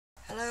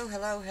Hello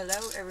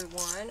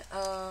everyone.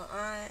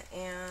 I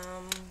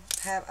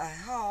have a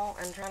haul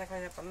and trying to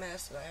clean up a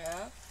mess that I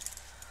have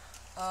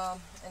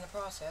in the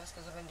process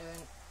because I've been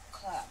doing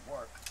clap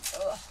work.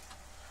 Ugh.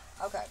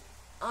 Okay,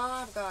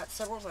 I've got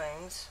several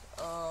things.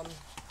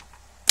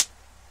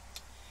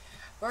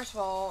 First of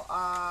all,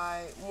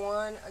 I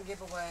won a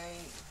giveaway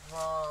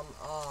from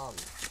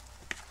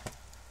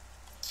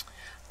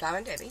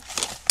Diamond Debbie,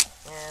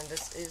 and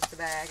this is the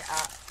bag.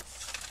 I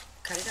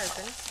cut it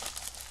open.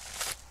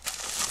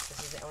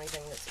 This is the only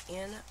thing that's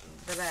in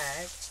the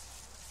bag.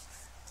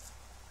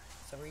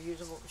 So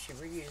reusable, she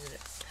reused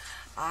it.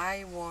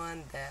 I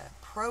won the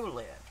Pro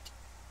Lift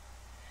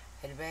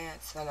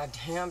Advanced, and I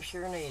damn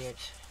sure need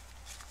it.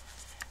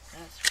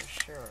 That's for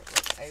sure.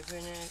 Let's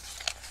open it.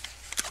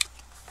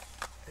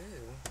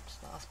 Ooh, it's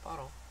a nice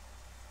bottle.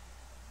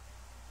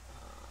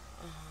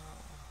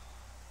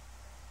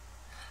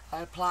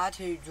 Apply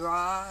to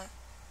dry,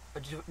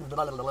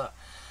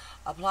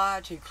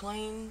 apply to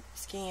clean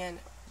skin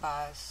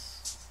by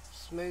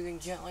smoothing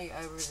gently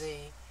over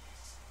the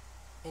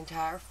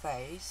entire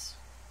face.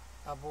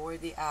 Avoid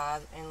the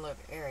eyes and lip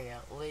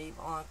area. Leave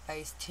on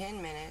face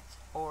 10 minutes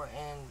or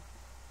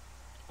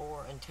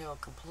until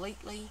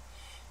completely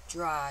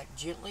dry.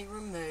 Gently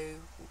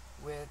remove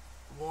with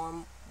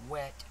warm,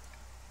 wet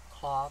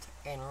cloth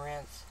and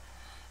rinse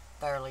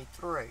thoroughly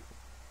through.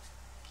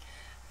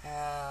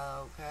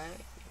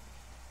 Okay.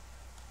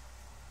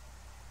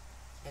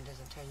 It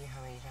doesn't tell you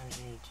how many times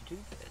you need to do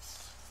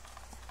this.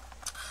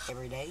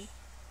 Every day?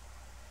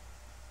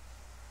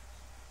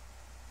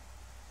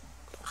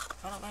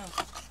 I don't know.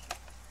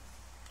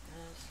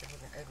 Let's see if we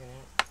can open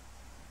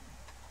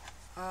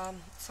it.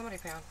 Somebody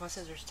found my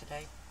scissors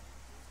today.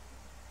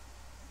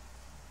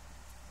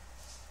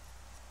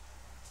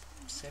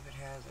 Let's see if it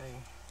has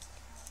a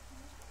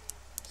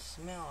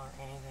smell or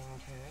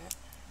anything to it.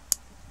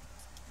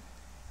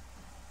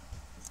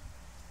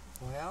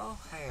 Well,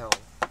 hell.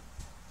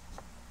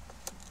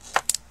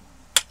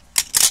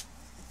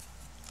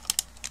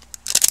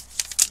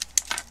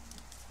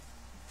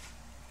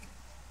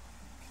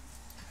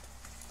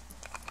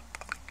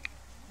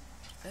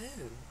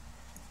 Ooh.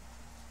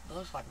 It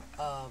looks like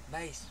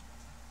base.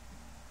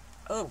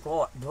 Oh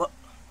god.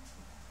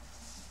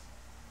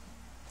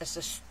 It's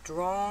a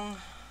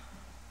strong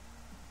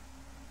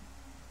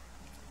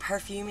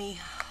perfumey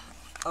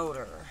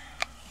odor.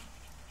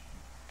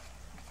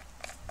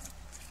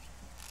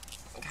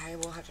 Okay,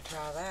 we'll have to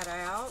try that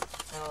out,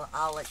 and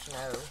I'll let you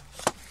know.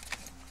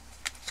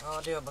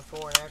 I'll do a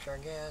before and after, I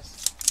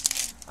guess.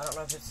 I don't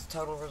know if it's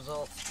total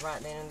results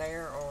right then and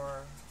there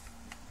or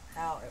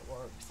how it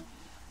works.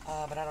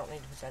 But I don't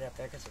need to put that up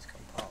there because it's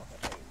going to fall off.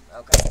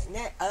 Okay,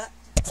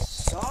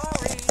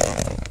 sorry.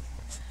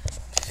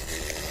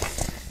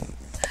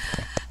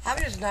 I'm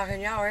just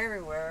knocking y'all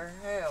everywhere.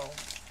 Hell.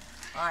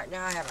 Alright,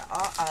 now I have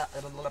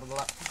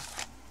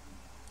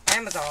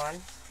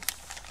Amazon.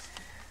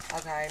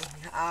 Okay,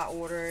 I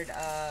ordered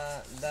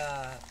I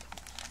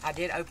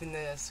did open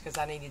this because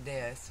I needed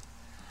this.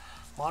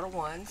 Model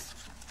 1s.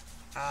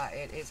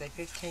 It is a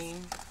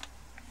 15.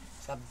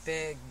 It's a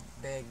big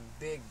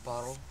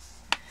bottle.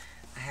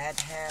 I had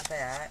to have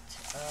that.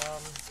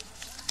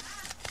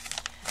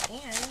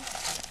 And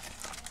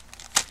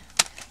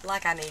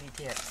like I needed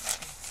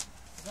tips.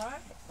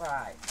 Right?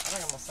 Right. I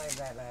think I'm gonna save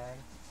that bag.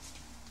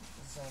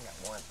 This only got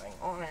one thing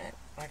on it.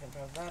 I can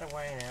throw that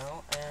away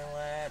now. And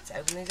let's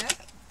open these up.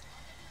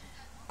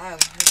 Oh, I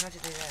forgot to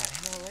do that.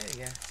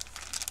 Hallelujah.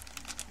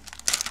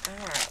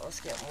 Alright, let's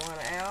get one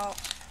out.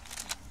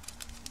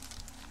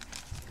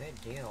 Good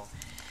deal.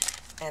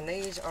 And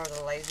these are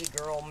the Lazy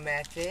Girl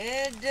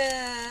Method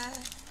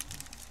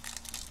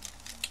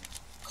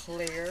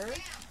clear.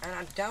 And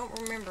I don't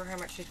remember how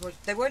much these was.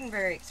 They wasn't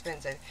very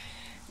expensive.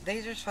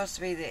 These are supposed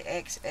to be the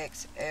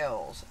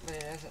XXLs, but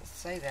it doesn't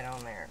say that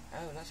on there.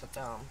 Oh, that's a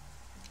thumb.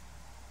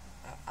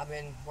 I've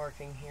been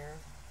working here.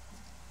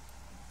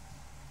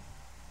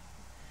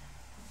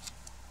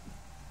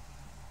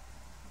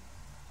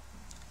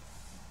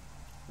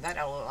 That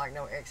don't look like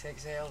no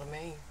XXL to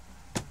me.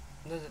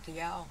 Does it to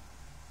y'all?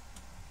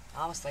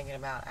 I was thinking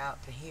about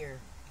out to here.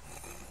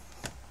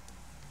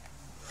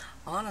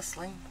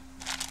 Honestly.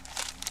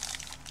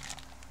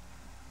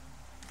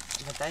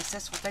 But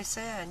that's what they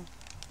said.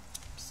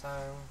 So,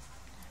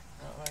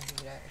 I don't know if you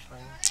could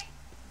actually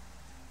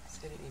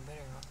see it any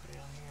better. I'll put it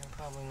on here.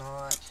 Probably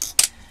not.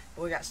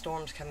 But we got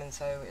storms coming,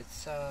 so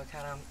it's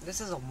kind of...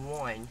 This is a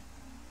 1.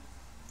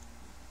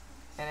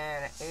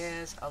 And it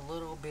is a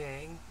little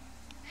big.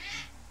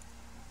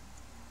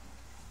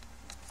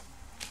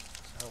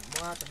 So,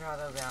 we'll have to try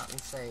those out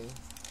and see.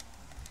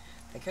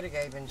 They could have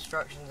gave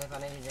instructions if I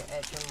needed to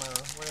etch them or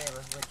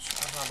whatever, which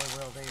I probably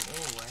will do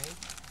anyway.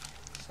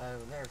 So,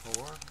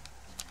 therefore...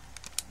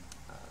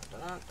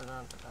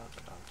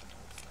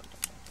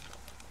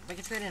 They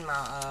can fit in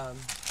my,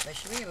 they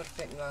should be able to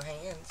fit in my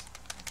hands.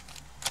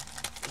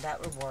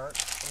 That would work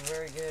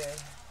very good.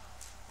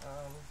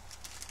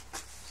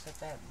 Set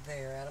that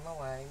there out of my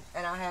way.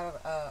 And I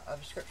have a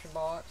description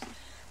box,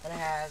 and I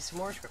have some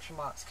more description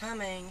box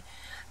coming.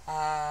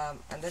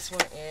 And this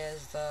one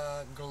is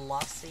the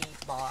glossy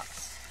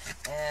box.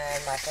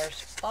 And my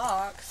first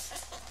box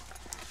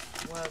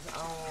was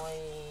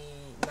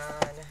only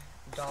 $9.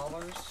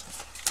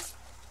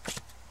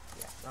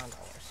 Yeah, $9.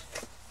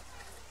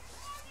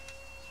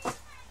 Alright,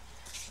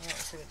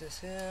 let's see what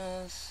this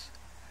is.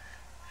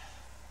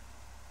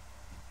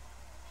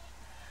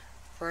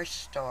 Fresh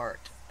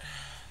Start.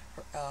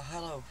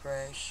 Hello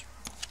Fresh.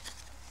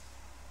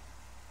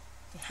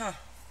 Huh.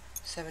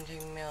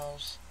 17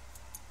 mils.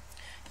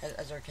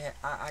 As there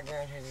I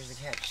guarantee there's a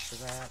catch for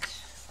that.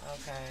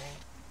 Okay.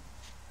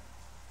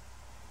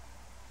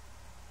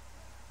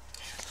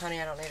 Honey,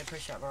 I don't need a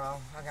push-up bra.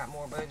 I got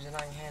more boobs than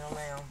I can handle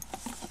now.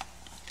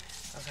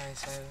 Okay,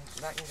 so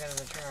that can go to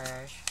the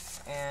trash.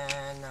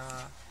 And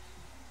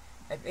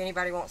if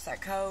anybody wants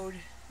that code,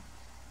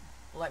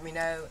 let me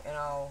know and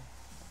I'll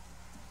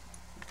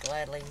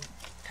gladly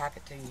type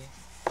it to you.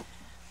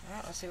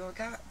 Alright, let's see what we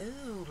got.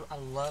 Ooh, I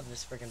love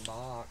this freaking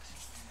box.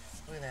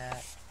 Look at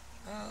that.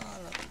 Oh, I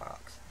love the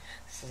box.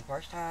 This is the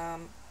first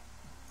time.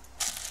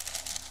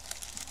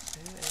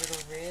 Ooh, a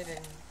little red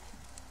and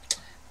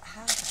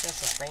that's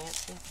so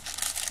fancy.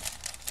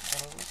 A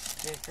little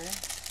sticker.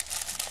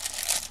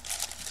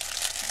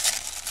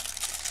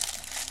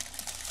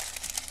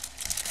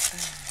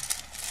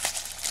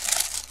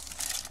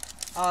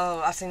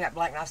 Oh, I seen that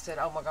black and I said,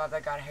 oh my god, they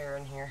got hair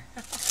in here.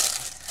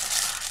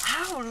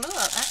 Oh, look,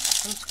 that's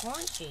some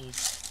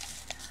scrunchies.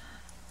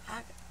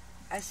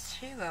 That's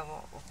 2 of them,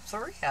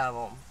 3 of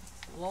them.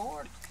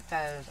 Lord, look at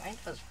those.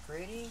 Ain't those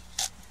pretty?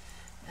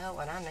 Oh,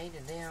 and I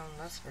needed them,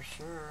 that's for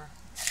sure.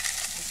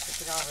 Let's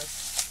get all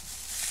this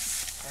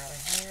out of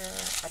here.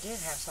 I did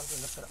have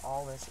something to put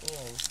all this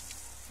in.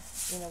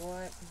 You know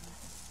what?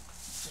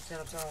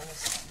 Instead of throwing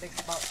this big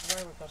box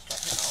away, we're going to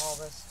start putting all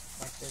this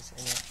like this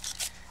in it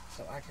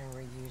so I can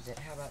reuse it.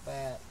 How about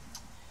that?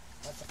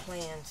 That's a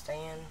plan,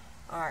 Stan.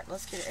 Alright,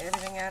 let's get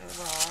everything out of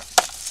the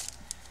box.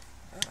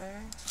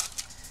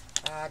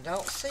 I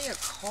don't see a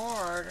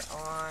card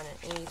on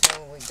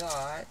anything we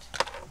got.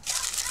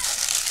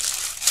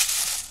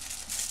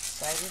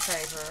 Save your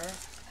paper.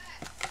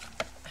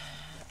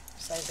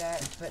 Save that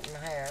to put in my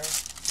hair.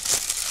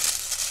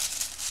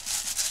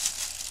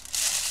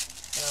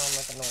 No, I'm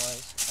making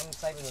noise. I'm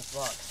saving this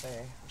box too.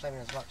 I'm saving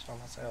this box for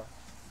myself.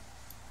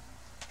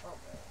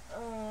 Okay.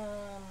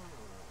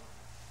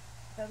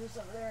 Put this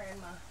over there in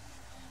my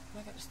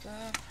makeup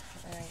stuff.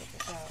 And get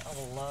this out. I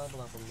love,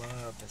 love,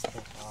 love this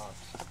big box.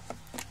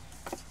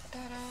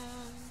 Ta-da!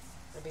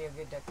 It'll be a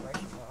good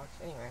decoration box.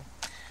 Anyway.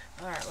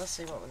 Alright, let's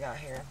see what we got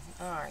here.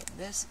 Alright,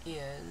 this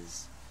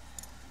is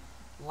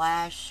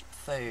Lash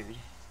Food.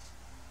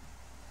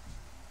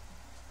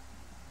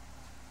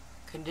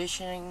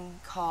 Conditioning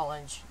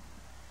College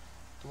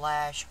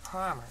Lash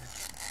Primer.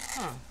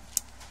 I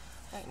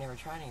ain't never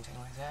tried anything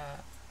like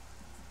that.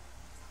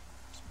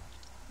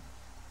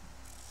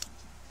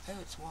 Oh,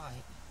 it's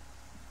white.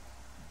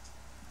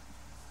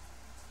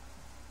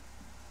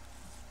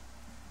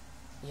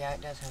 Yeah,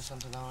 it does have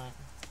something on it.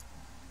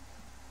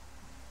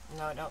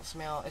 No, it don't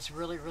smell. It's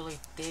really, really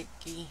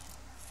thicky.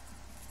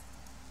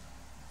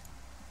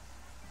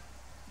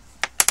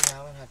 Yeah,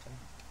 I'm gonna have to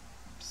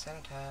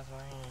sanitize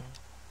my hand.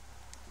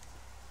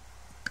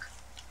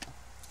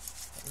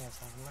 Get mess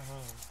out of my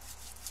hand.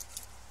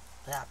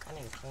 Yuck, I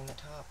need to clean the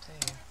top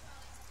too.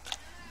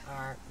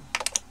 Alright.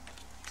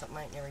 Something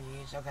I ain't never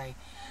used. Okay.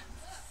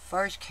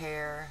 First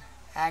Care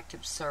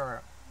Active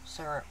Serum.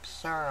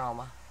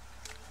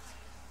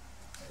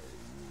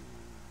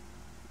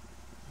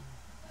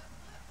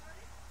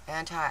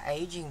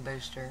 Anti-aging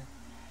booster.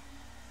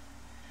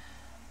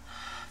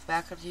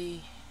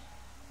 Faculty,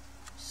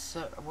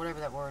 whatever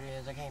that word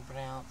is, I can't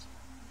pronounce.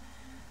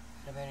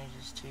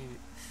 Advantages to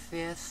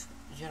 5th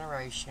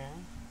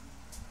generation.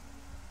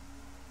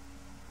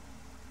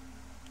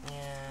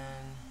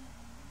 And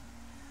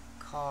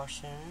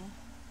caution.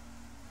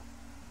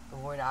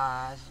 Avoid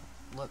eyes,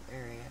 lip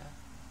area.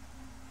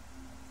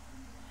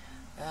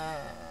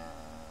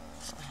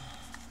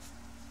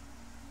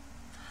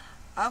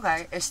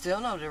 Okay, it's still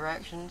no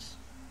directions.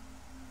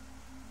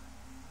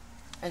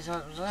 It's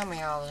not telling me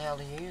how the hell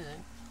to use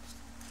it.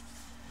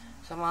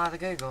 So I'm gonna have to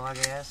Google, I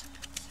guess.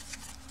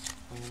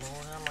 Oh,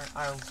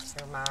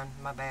 never mind.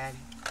 My bad.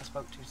 I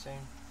spoke too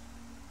soon.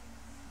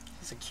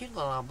 It's a cute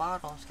little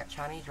bottle. It's got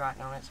Chinese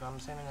writing on it, so I'm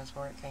assuming that's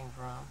where it came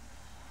from.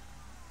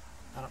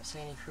 I don't see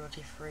any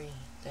cruelty-free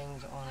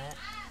things on it.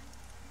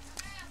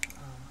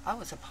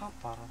 Oh, it's a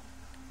pump bottle.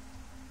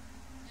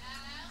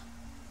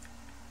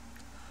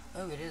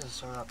 Oh, it is a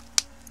syrup.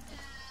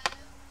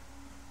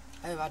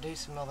 Oh, I do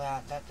smell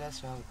that. That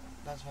smells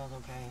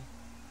okay.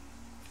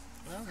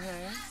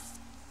 Okay.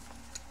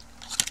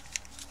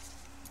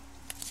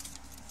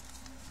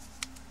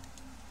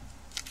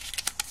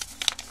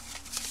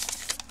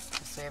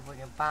 Let's see if we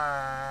can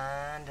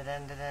find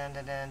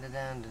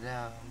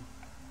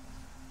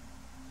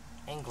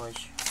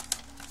English.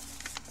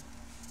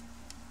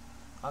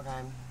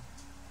 Okay.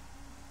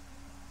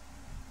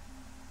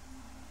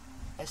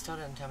 It still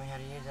didn't tell me how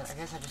to use it. I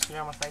guess I just put it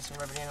on my face and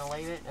rub it in and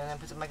leave it, and then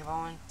put some makeup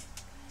on.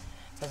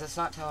 because it's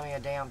not telling me a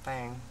damn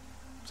thing.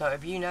 So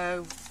if you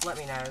know, let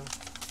me know,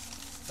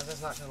 because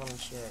it's not telling me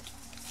shit.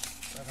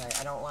 Okay,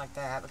 I don't like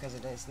that because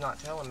it's not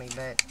telling me,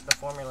 but the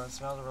formula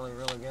smells really,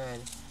 really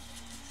good.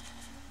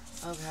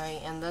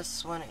 Okay, and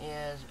this one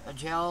is a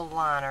gel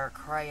liner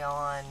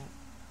crayon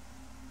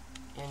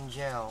in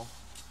gel.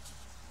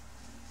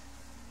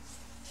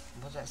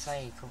 What does that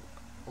say?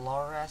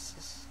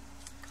 Loris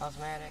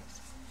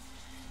Cosmetics.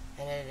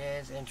 And it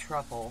is in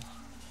truffle.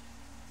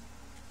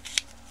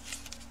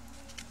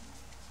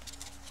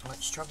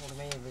 Which truffle to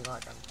me would be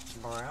like a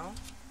brown.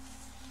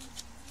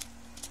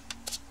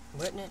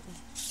 Wouldn't it?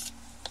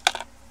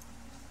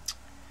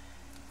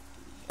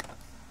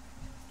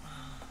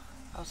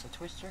 Oh, it's a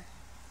twister.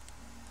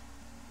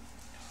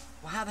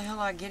 Well, how the hell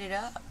do I get it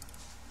up?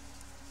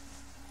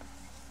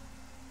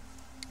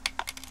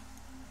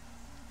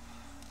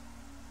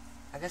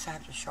 I guess I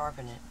have to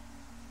sharpen it.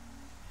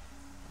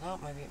 Well,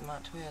 maybe it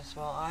might twist.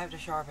 Well, I have to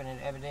sharpen it,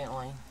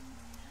 evidently.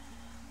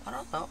 I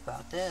don't know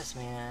about this,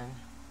 man.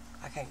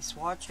 I can't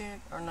swatch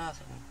it or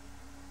nothing.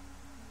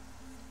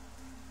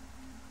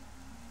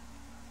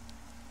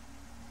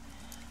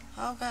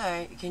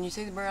 Okay, can you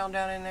see the brown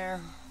down in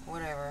there?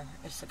 Whatever.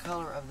 It's the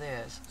color of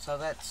this. So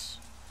that's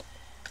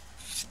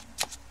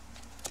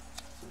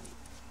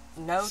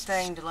no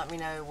thing to let me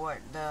know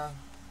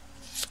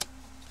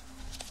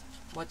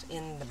what's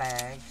in the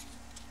bag.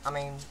 I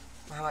mean,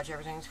 how much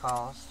everything's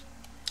cost.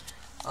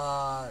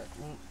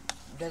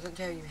 Doesn't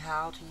tell you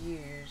how to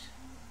use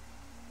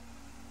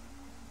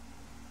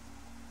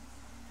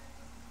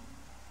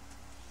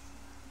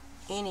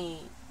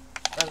any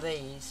of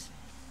these.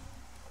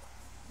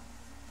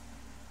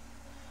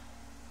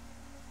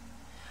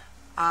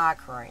 Eye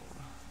cream.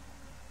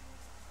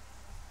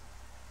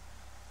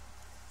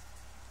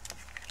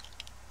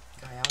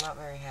 Okay, I'm not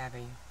very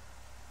happy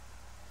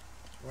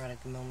right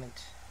at the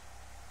moment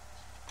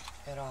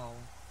at all.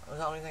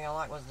 The only thing I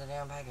like was the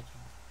damn packaging.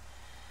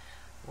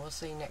 We'll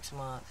see next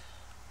month.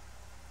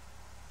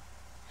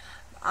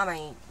 I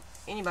mean,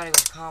 anybody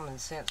with common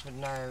sense would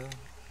know.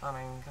 I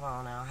mean, come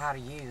on now, how to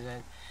use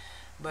it.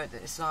 But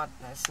it's not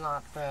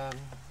the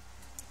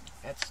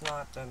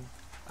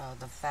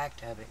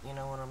fact of it. You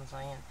know what I'm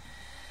saying?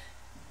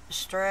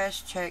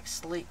 Stress check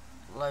sleep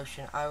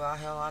lotion. Oh,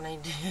 hell, I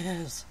need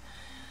this.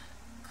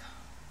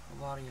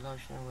 Body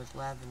lotion with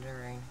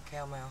lavender and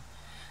chamomile.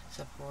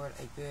 Support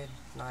a good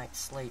night's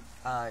sleep.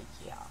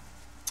 Yeah.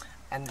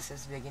 And this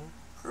is vegan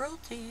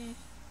cruelty.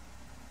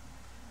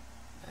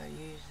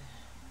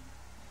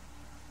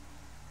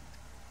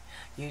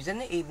 Use in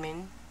the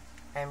evening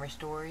and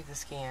restore the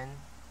skin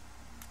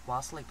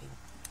while sleeping.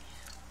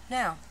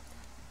 Now,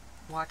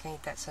 why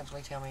can't that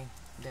simply tell me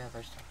the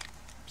other stuff?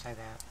 Say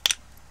that.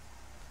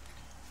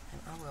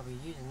 And I will be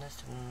using this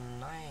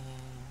tonight.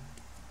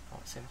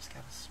 Let's see if it's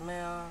got a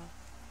smell.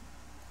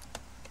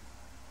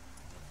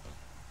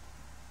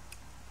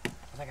 I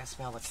think I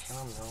smell the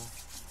chamomile.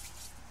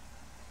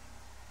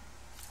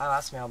 Oh,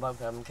 I smell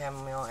both of them,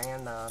 chamomile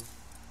and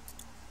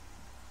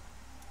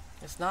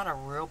it's not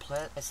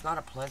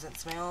a pleasant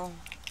smell.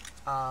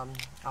 I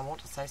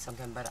want to say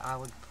something, but I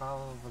would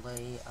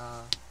probably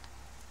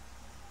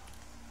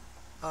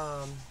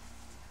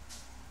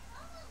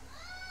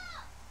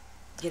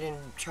get in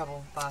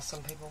trouble by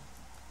some people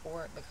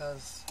for it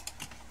because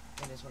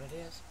it is what it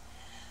is.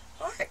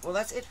 Alright, well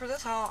that's it for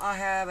this haul. I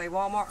have a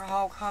Walmart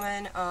haul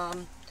coming.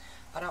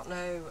 I don't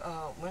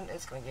know when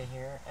it's going to get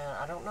here, and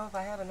I don't know if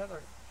I have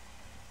another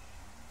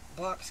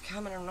box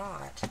coming or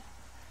not.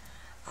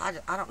 I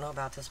don't know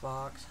about this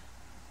box.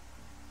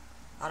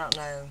 I don't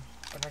know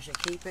if I should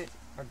keep it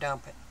or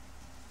dump it.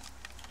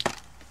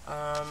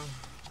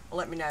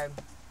 Let me know.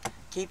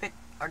 Keep it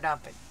or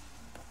dump it.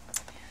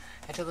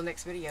 Until the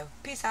next video.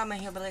 Peace out, my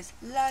hillbillies.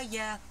 Love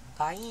ya.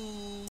 Bye.